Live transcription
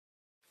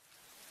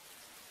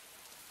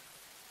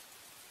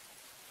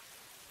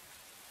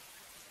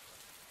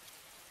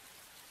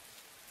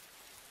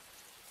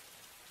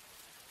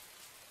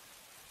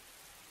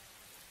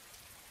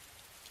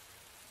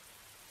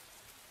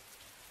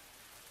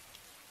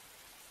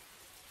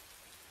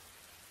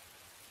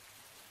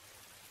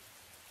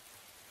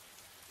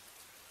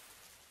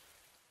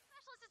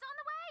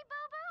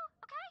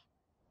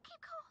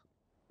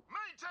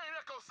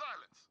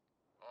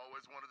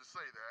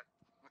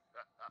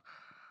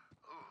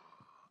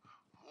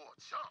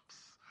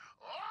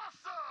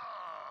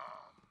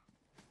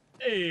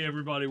Hey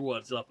everybody,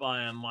 what's up?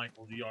 I am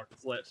Michael, the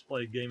Arcus Let's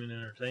Play Gaming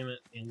Entertainment,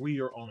 and we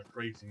are on a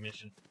crazy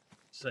mission to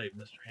save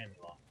Mr.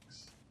 Hammerlock.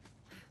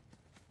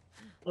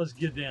 Let's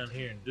get down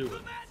here and do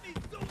it.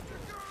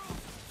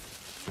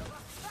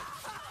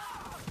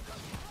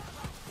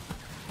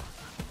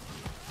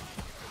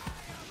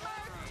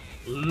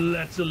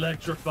 Let's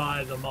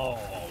electrify them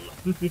all.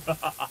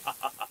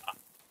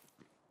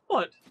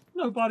 What?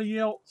 Nobody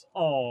else?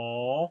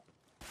 Aww.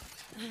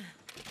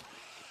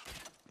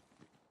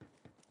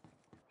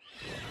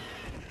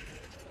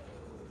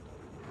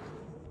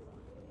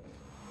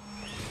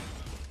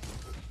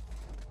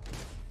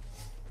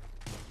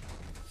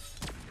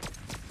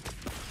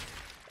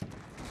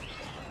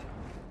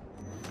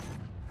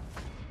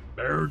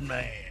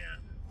 Birdman.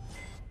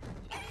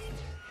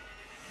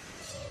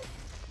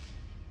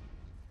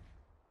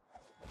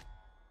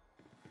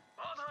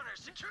 All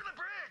hunters, secure the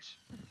bridge!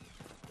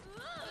 Ooh,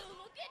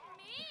 look at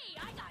me!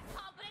 I got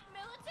competent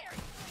military.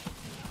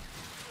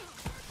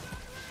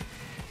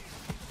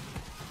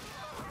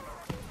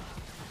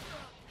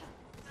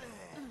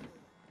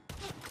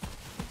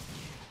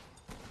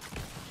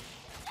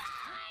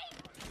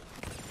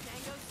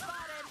 Tango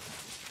spotted.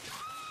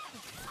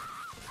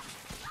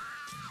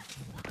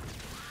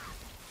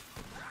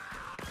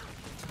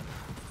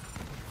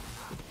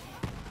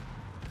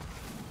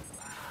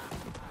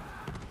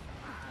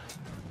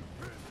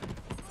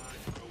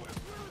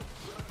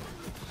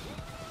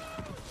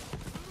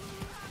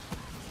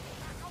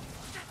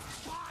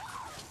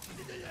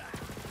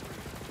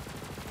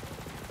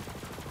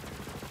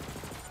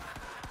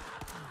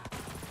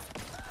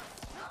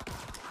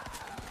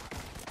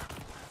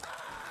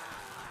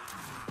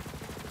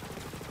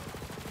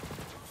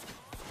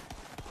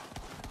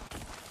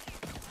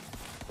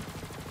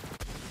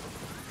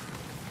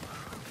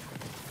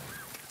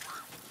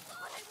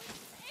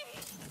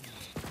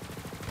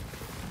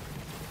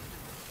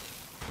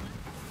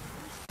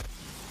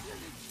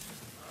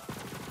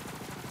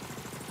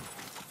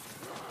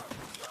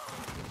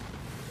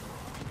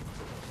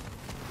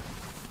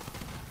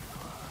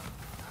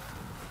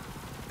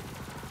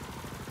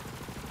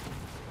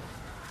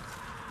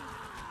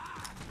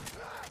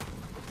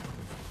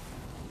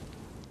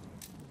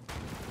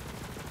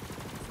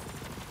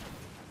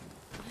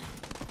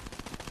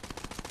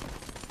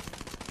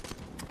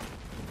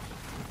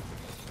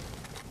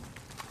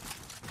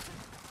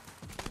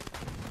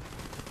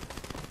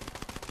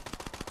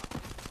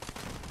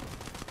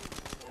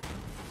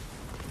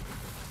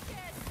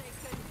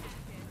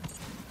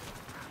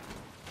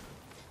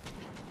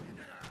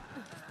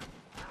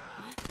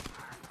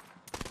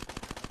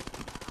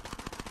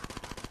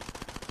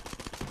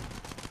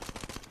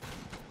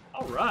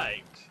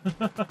 Alright.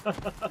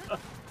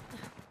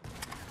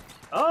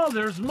 Oh,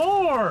 there's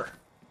more!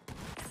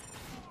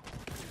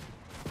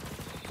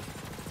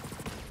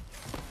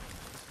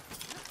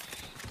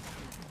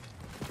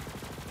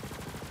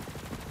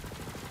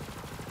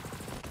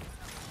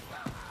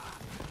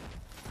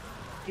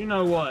 You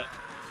know what?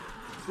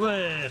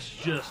 Let's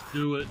just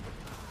do it.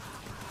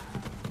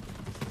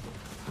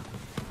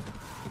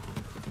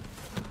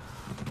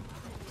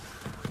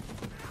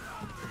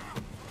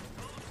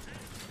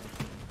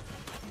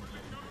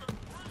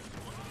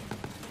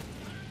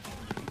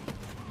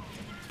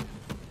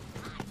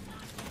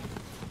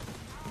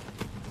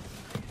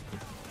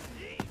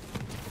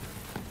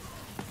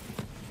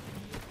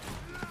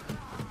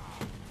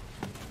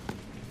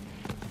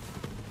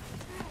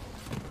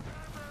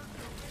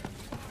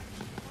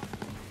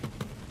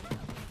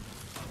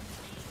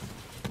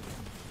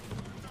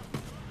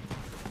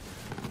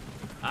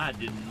 I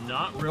did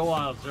not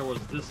realize there was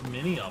this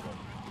many of them.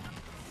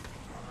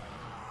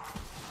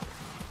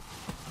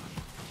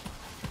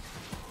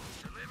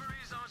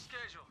 Delivery's on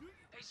schedule.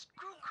 Hey,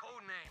 screw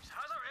code names.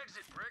 How's our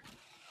exit, Brick?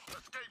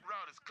 Escape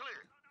route is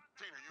clear.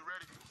 Tina, you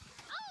ready?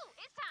 Oh,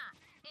 it's time.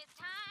 It's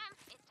time.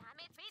 It's time.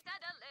 It's pizza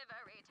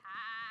delivery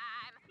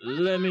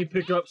time. Let me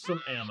pick up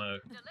some ammo.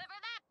 Deliver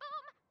that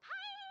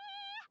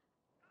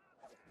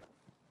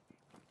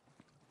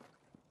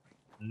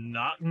boom.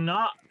 Knock,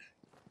 knock.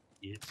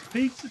 It's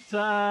pizza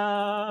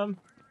time.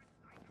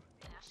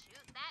 Now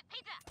shoot that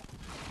pizza.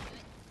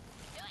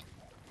 Do it.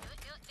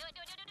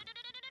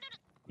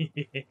 Do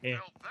it.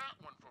 Built that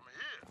one from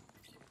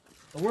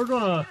here. We're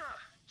gonna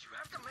Do you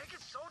have to make it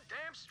so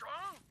damn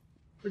strong?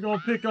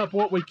 pick up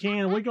what we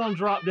can. We're gonna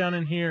drop down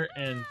in here,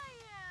 and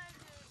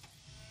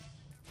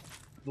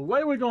the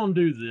way we're gonna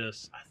do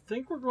this, I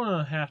think we're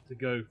gonna have to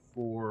go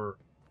for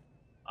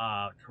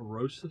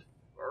corrosive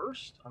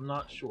first. I'm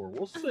not sure.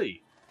 We'll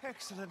see.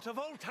 Excellent, a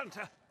Vault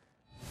Hunter.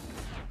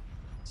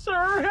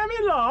 Sir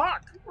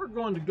Hammerlock! We're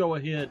going to go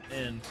ahead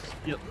and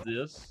skip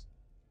this.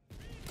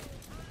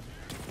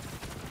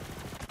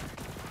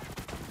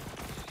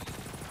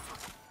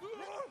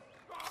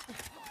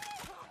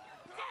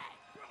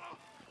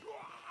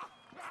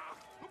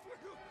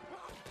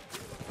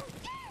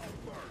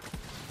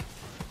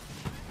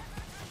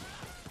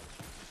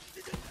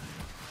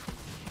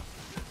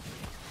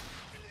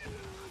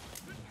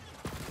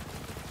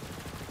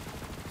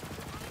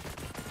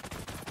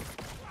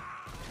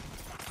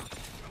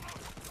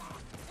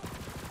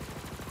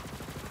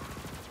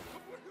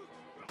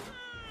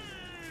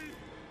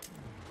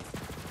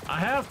 I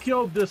have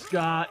killed this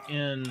guy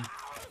in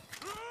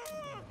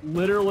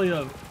literally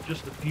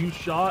just a few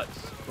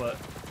shots, but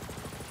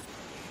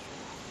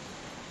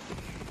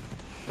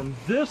from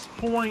this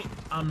point,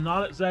 I'm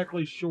not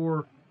exactly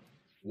sure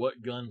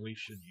what gun we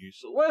should use.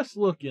 So let's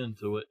look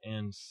into it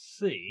and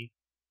see.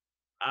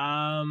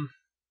 We're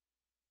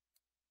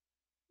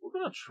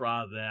gonna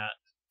try that.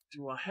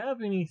 Do I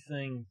have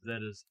anything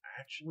that is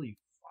actually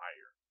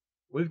fire?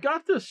 We've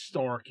got this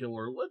Star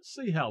Killer. Let's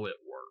see how it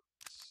works.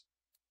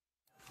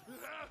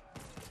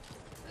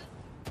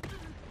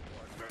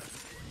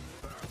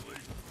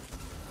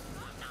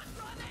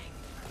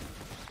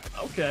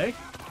 Okay.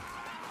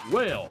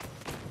 Well.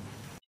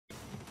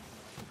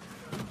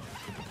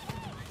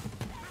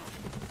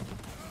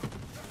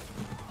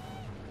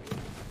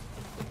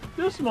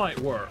 This might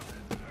work.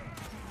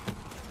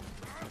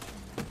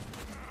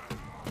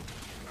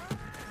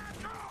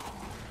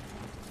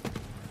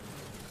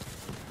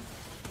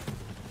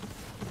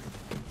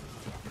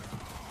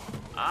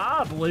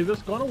 I believe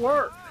it's gonna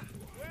work.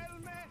 Well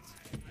met.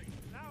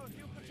 Now if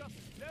you could just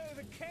lower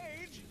the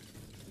cage.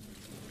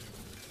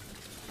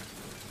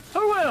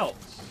 Who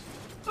else?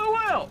 Who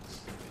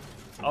else?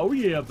 Oh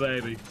yeah,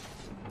 baby.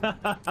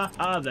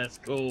 That's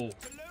cool.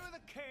 To lower the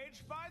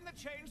cage, find the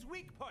chain's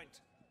weak point.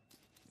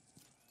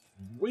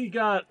 We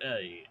got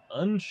a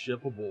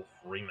unshippable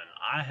Freeman.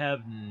 I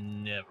have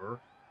never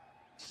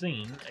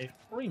seen a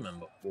Freeman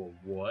before.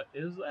 What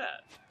is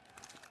that?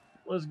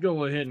 Let's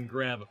go ahead and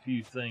grab a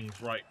few things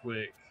right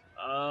quick.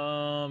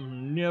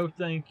 No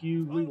thank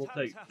you. We will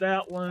take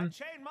that one. That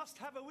chain must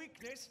have a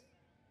weakness.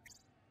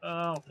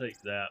 I'll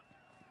take that.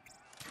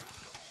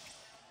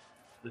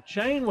 The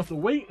chain with the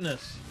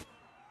weakness.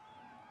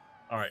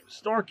 Alright,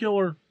 Star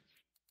Killer.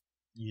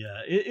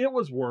 Yeah, it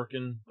was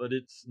working, but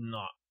it's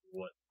not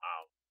what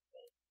I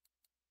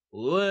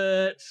want.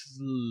 Let's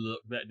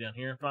look back down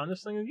here and find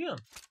this thing again.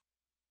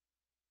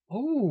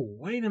 Oh,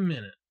 wait a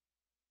minute.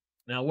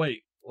 Now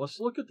wait, let's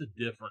look at the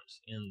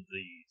difference in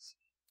these.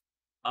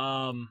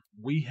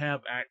 We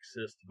have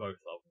access to both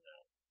of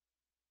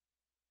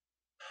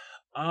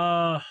them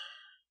now.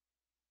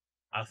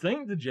 I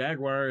think the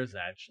Jaguar is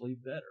actually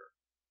better.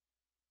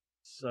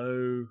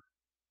 So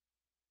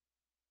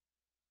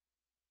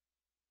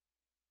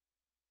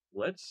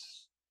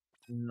let's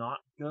not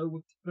go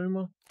with the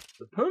Puma.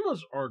 The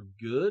Pumas are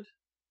good.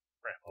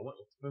 Crap, I went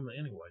with the Puma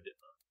anyway,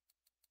 didn't I?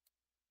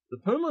 The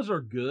Pumas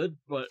are good,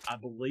 but I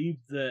believe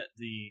that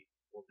the,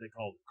 what they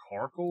call the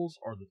Carkles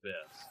are the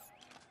best.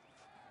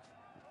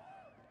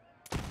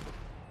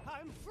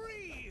 I'm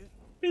free.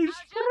 He's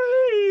How'd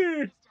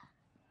free!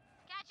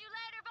 Catch you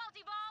later,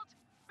 Bolty Bolt.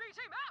 Beat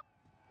him up.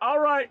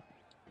 Alright.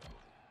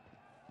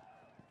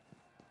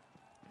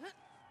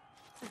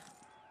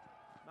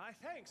 My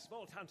thanks,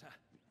 Vault Hunter.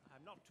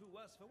 I'm not too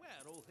worse for wear,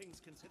 all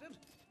things considered.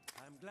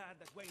 I'm glad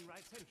that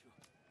Wainwright sent you.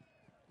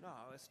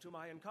 Now, as to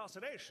my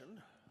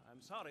incarceration, I'm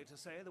sorry to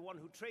say the one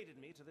who traded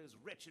me to those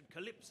wretched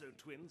Calypso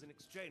twins in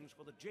exchange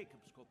for the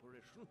Jacobs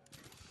Corporation,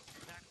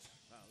 that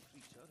foul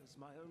creature is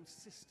my own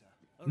sister.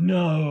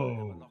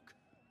 No. Hammerlock.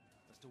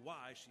 As to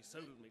why she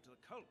sold me to the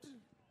cult,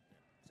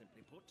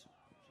 simply put,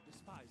 she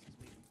despises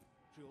me.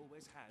 She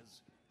always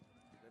has.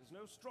 There is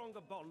no stronger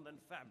bond than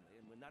family,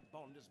 and when that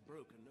bond is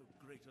broken, no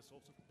greater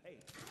source of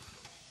pain.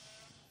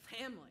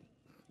 Family.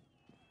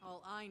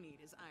 All I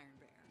need is Iron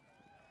Bear.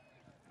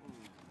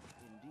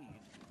 Indeed.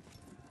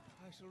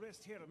 I shall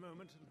rest here a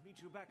moment and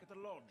meet you back at the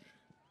lodge.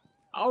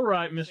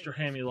 Alright, Mr.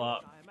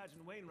 Hammerlock. I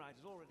imagine Wainwright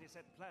has already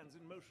set plans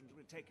in motion to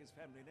retake his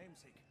family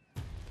namesake.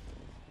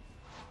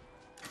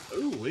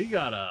 Ooh, we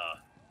got a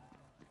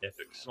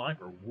epic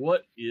sniper.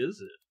 What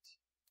is it?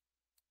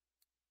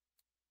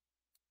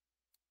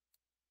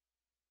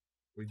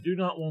 We do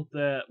not want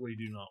that. We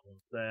do not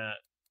want that.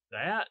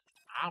 That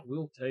I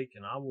will take,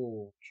 and I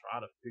will try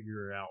to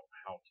figure out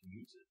how to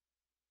use it.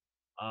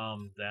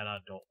 That I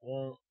don't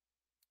want.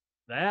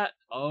 That,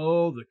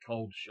 oh, the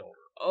cold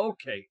shoulder.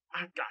 Okay,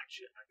 I got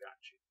you. I got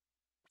you.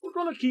 We're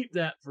gonna keep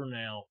that for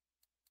now.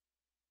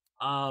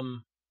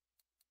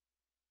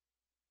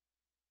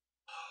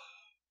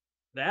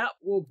 That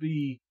will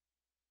be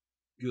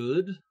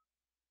good.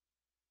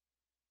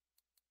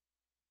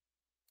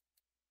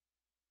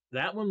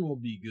 That one will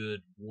be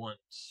good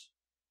once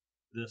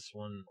this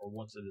one, or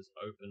once it is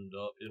opened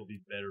up. It'll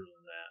be better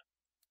than that.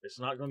 It's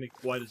not going to be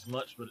quite as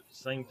much, but at the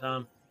same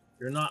time,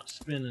 you're not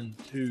spending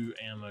 2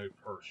 ammo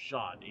per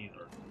shot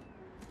either.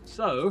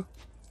 So,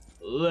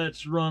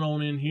 let's run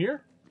on in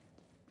here.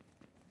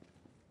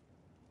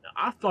 Now,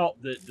 I thought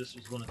that this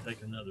was going to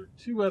take another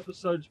 2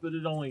 episodes, but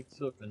it only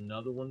took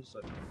another one.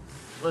 So,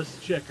 let's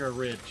check our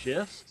red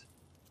chest.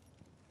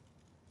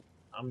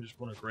 I'm just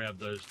going to grab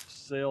those to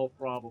sell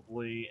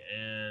probably,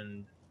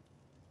 and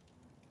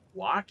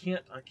why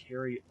can't I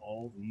carry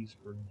all these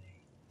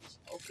grenades?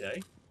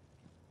 Okay.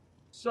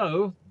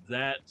 So,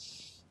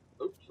 that's...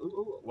 Oops,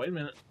 wait a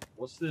minute.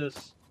 What's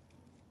this?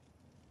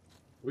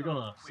 We're going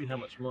to see how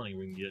much money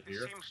we can get here.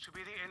 This seems to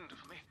be the end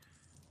of me.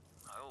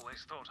 I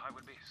always thought I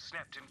would be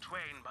snapped in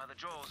twain by the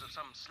jaws of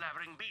some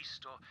slavering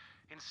beast, or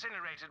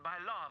incinerated by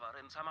lava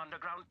in some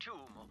underground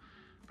tomb, or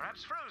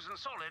Perhaps frozen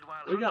solid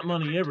while We got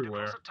money drifted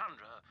everywhere. across a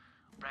tundra.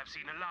 Perhaps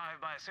eaten alive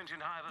by a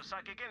sentient hive of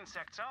psychic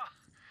insects.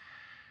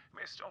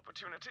 Missed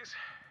opportunities.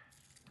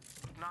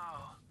 But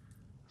now,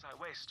 as I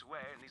waste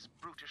away in these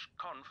brutish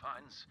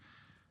confines,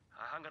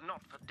 I hunger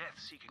not for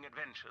death-seeking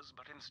adventures,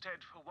 but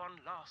instead for one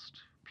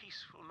last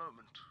peaceful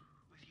moment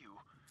with you.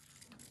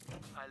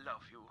 I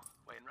love you,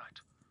 Wainwright.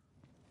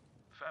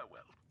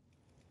 Farewell.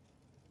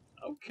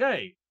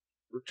 Okay.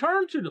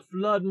 Return to the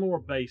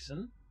Floodmore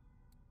Basin.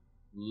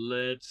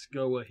 Let's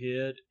go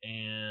ahead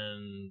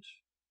and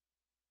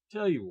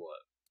tell you what.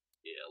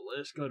 Yeah,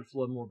 let's go to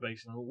Floodmore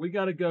Basin. We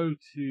got to go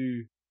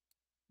to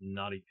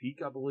Naughty Peak,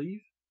 I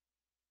believe.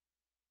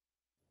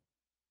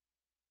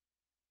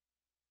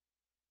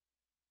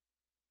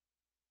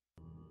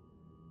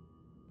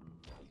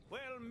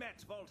 Well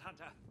met, Vault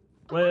Hunter.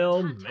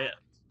 Well Hunter. met.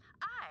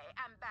 I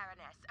am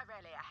Baroness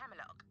Aurelia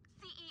Hammerlock,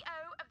 CEO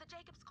of the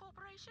Jacobs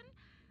Corporation.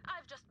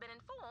 I've just been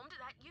informed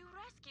that you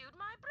rescued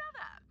my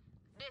brother.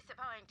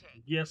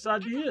 Disappointing. Yes, I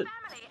It's did. a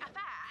family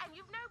affair, and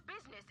you've no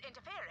business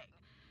interfering.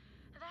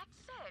 That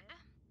said,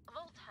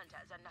 Vault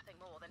Hunters are nothing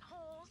more than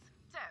whores,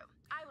 so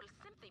I will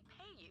simply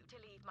pay you to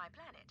leave my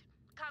planet.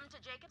 Come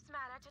to Jacobs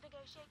Manor to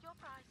negotiate your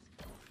price.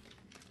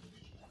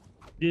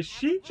 Did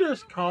she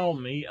just call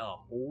me a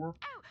whore?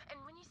 Oh, and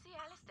when you see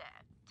Alistair,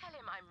 tell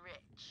him I'm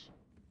rich.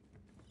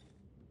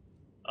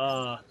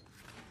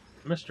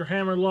 Mr.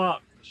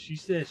 Hammerlock, she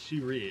says she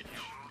rich.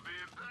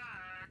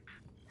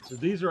 So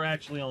these are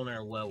actually on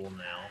our level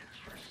now.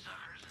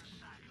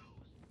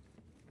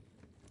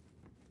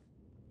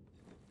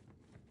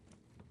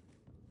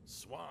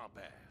 Swamp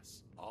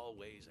ass,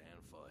 always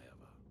and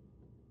forever.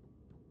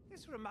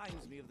 This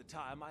reminds me of the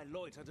time I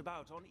loitered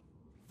about on...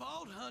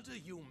 Vault Hunter,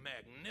 you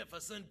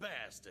magnificent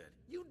bastard!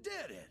 You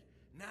did it!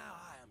 Now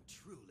I am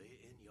truly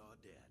in your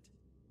debt.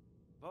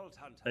 Vault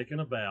Hunter. Taking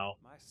a bow.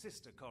 My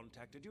sister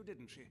contacted you,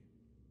 didn't she?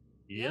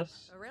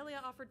 Yes. Yep,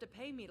 Aurelia offered to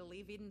pay me to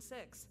leave Eden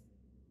 6.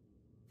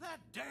 That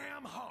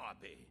damn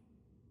harpy!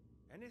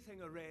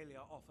 Anything Aurelia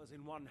offers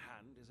in one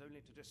hand is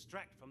only to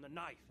distract from the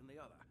knife in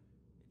the other.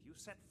 If you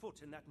set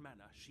foot in that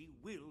manor, she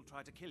will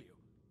try to kill you.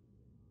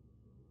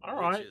 All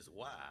right. Which is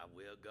why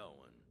we're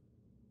going.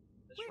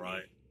 That's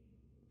right.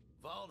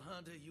 Vault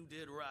Hunter, you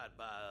did right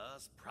by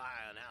us,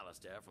 prying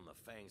Alistair from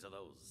the fangs of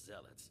those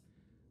zealots.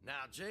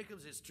 Now,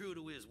 Jacobs is true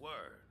to his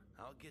word.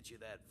 I'll get you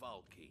that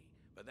vault key,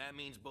 but that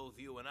means both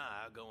you and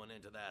I are going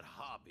into that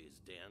harpy's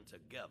den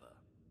together.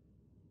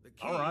 The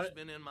key's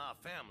been in my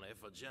family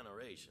for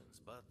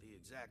generations, but the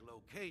exact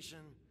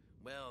location,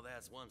 well,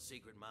 that's one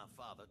secret my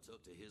father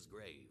took to his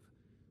grave.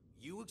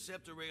 You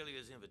accept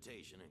Aurelia's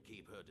invitation and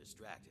keep her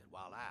distracted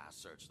while I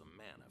search the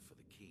manor for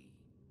the key.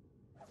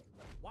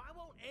 Why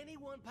won't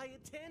anyone pay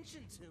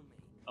attention to me?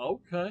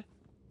 Okay.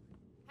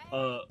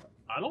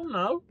 I don't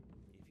know.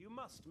 If you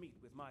must meet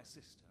with my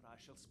sister, I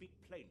shall speak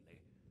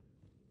plainly.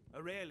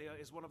 Aurelia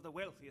is one of the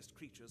wealthiest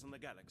creatures in the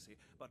galaxy,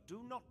 but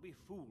do not be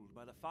fooled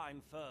by the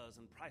fine furs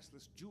and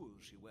priceless jewels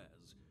she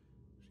wears.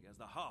 She has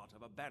the heart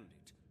of a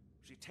bandit.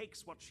 She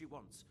takes what she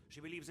wants. She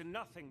believes in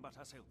nothing but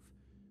herself.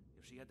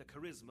 If she had the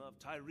charisma of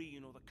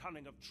Tyrene or the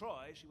cunning of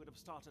Troy, she would have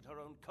started her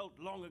own cult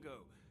long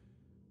ago.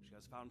 She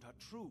has found her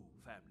true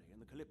family in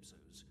the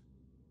Calypsos.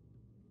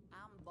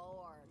 I'm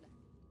bored.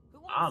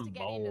 Who wants to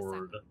get into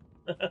something?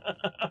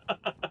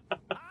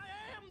 I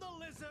am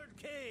the Lizard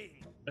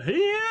King!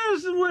 He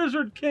is the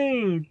Wizard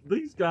King.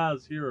 These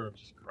guys here are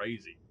just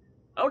crazy.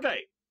 Okay,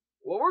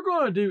 what we're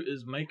going to do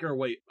is make our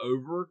way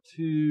over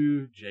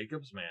to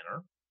Jacobs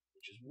Manor,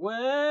 which is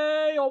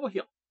way over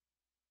here.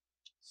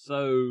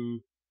 So,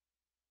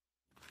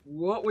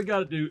 what we got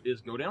to do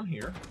is go down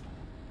here.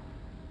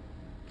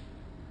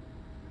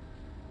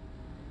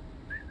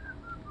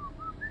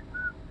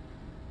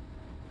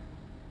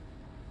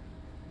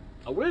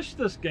 I wish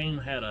this game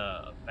had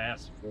a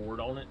fast forward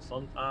on it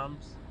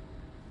sometimes.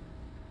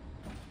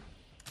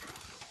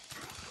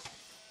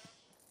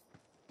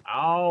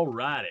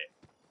 Alrighty.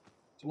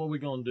 So what we're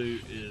gonna do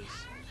is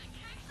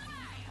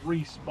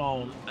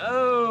respawn.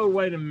 Oh,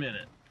 wait a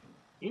minute.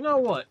 You know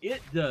what?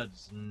 It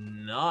does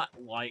not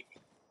like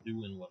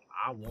doing what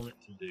I want it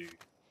to do.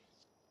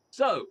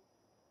 So,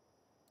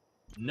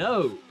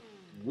 no,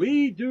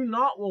 we do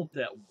not want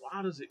that.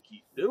 Why does it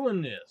keep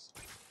doing this?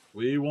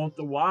 We want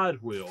the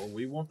wide wheel.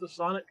 We want the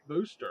sonic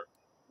booster.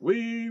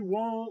 We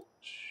want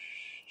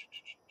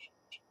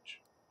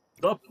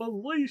the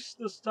police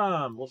this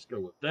time. Let's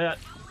go with that.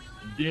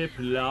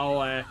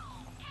 Deploy.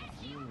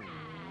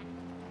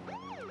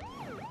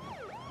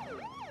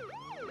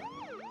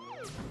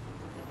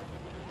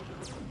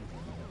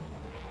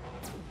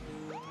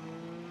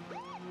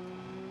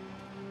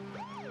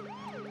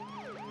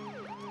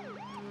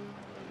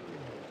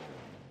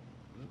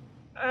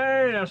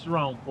 Hey, that's the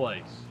wrong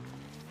place.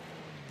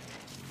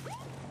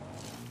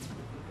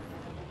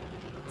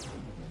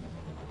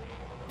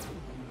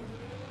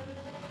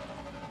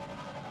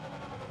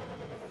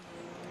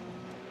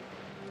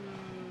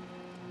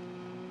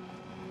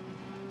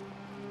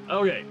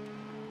 Okay,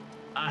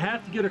 I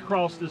have to get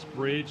across this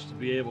bridge to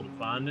be able to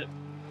find it.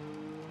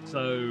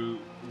 So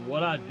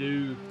what I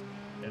do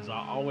as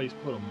I always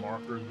put a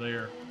marker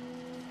there,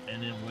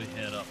 and then we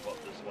head up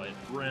this way.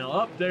 Around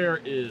up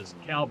there is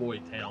Cowboy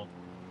Town.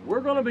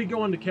 We're going to be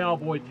going to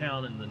Cowboy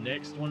Town in the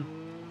next one.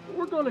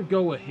 We're going to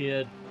go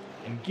ahead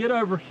and get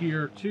over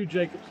here to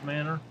Jacob's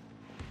Manor.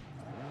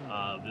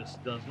 This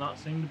does not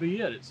seem to be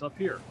it. It's up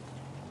here.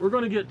 We're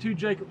going to get to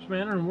Jacob's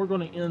Manor, and we're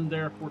going to end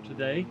there for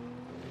today.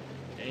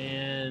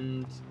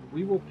 And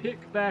we will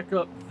pick back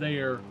up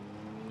there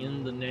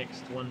in the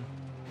next one.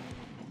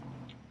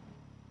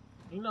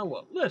 You know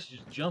what? Let's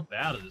just jump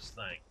out of this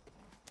thing.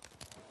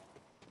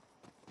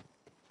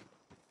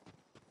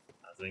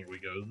 I think we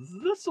go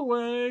this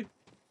way.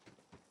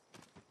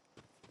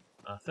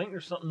 I think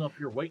there's something up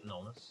here waiting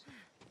on us.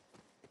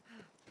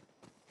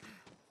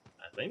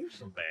 I think there's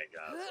some bad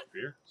guys up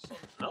here.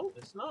 No,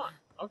 it's not.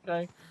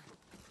 Okay.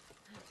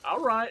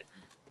 Alright.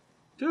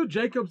 To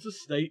Jacob's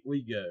estate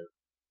we go.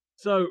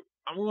 So,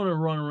 I'm going to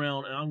run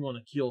around and I'm going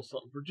to kill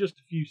something for just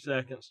a few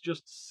seconds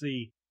just to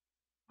see.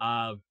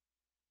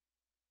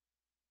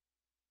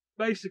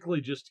 Basically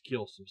just to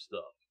kill some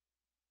stuff.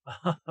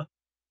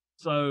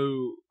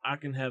 So, I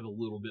can have a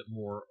little bit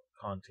more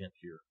content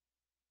here.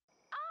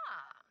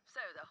 So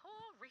the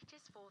whore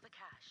reaches for the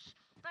cash.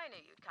 I knew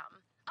you'd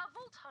come. A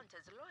vault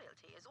hunter's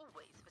loyalty is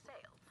always for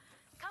sale.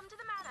 Come to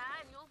the manor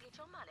and you'll get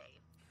your money.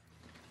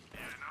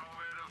 You know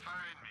where to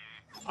find me.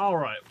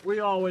 Alright, we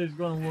always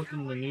going to look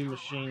in the new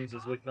machines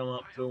as we come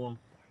up to them.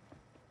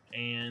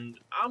 And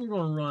I'm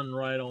going to run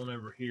right on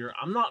over here.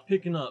 I'm not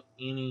picking up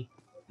any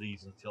of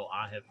these until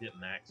I have hit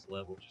max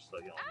level, just so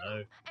y'all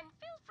know. And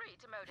feel free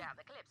to mow down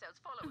the Calypso's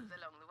followers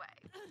along the way.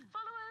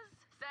 Followers,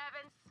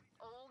 servants,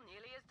 all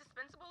nearly as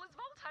dispensable as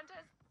vault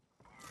hunters.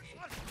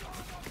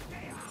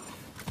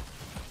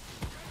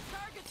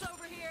 Target's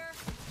over here.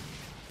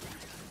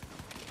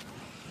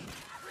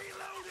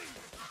 Reloading!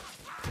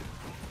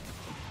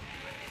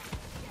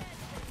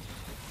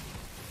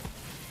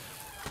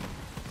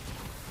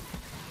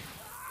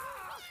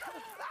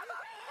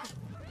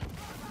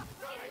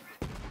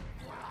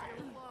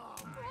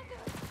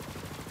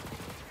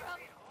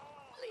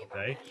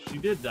 Okay, she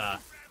did die.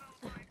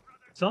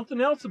 Something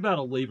else about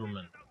a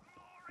Lieberman.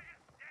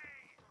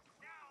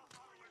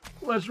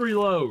 Let's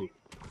reload.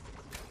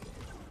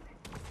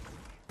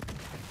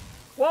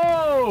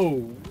 Whoa!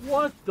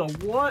 What the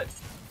what?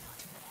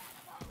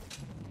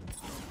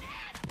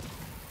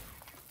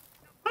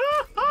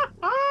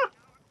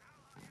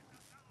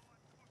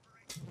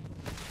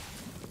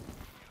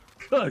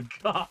 Good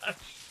gosh.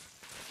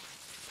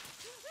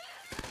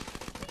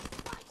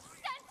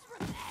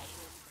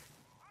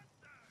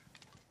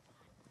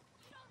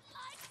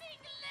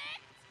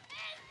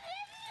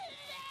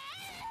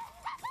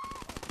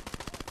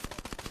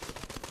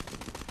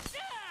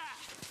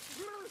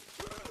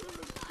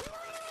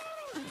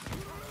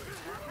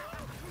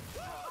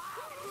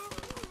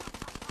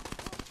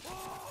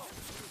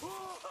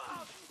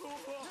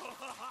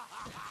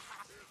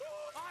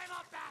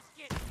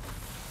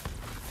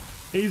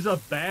 He's a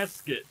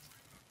basket.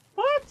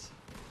 What?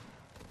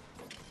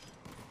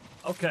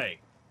 Okay.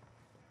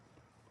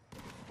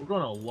 We're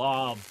gonna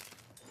lob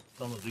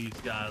some of these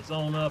guys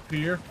on up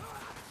here.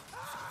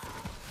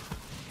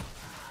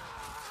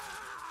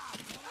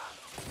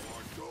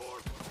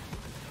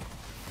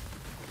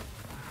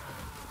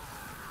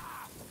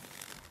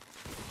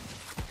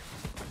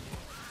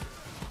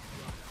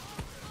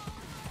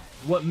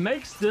 What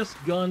makes this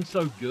gun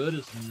so good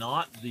is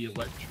not the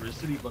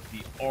electricity, but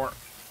the arc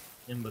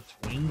in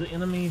between the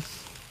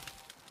enemies.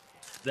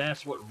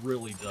 That's what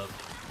really does it.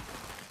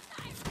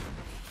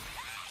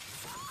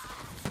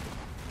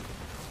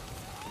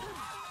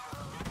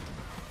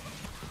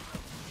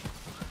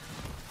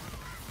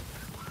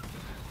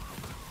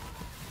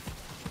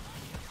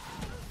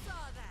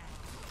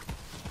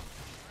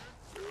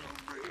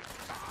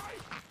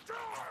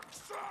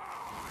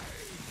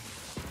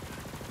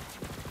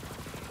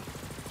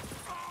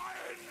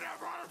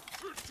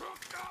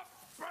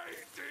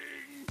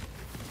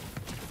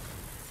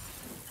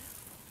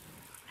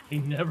 He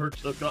never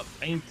took up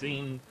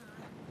painting.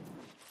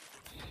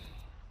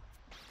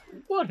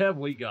 What have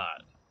we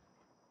got?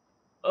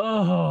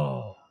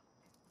 Oh,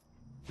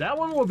 that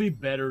one will be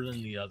better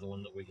than the other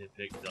one that we had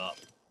picked up.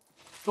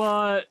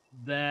 But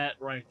that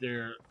right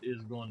there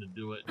is going to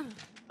do it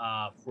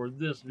for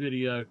this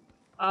video.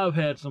 I've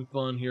had some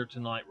fun here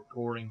tonight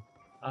recording.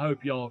 I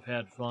hope y'all have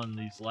had fun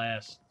these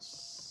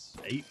last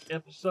 8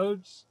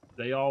 episodes.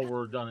 They all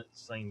were done at the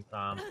same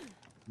time.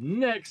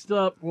 Next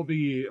up, we'll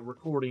be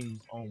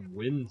recording on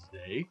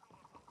Wednesday.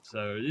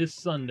 So, it's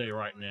Sunday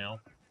right now.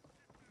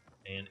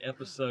 And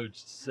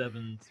episodes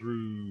 7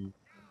 through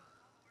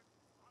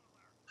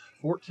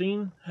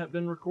 14 have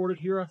been recorded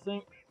here, I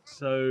think.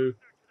 So,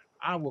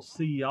 I will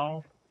see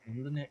y'all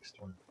in the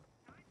next one.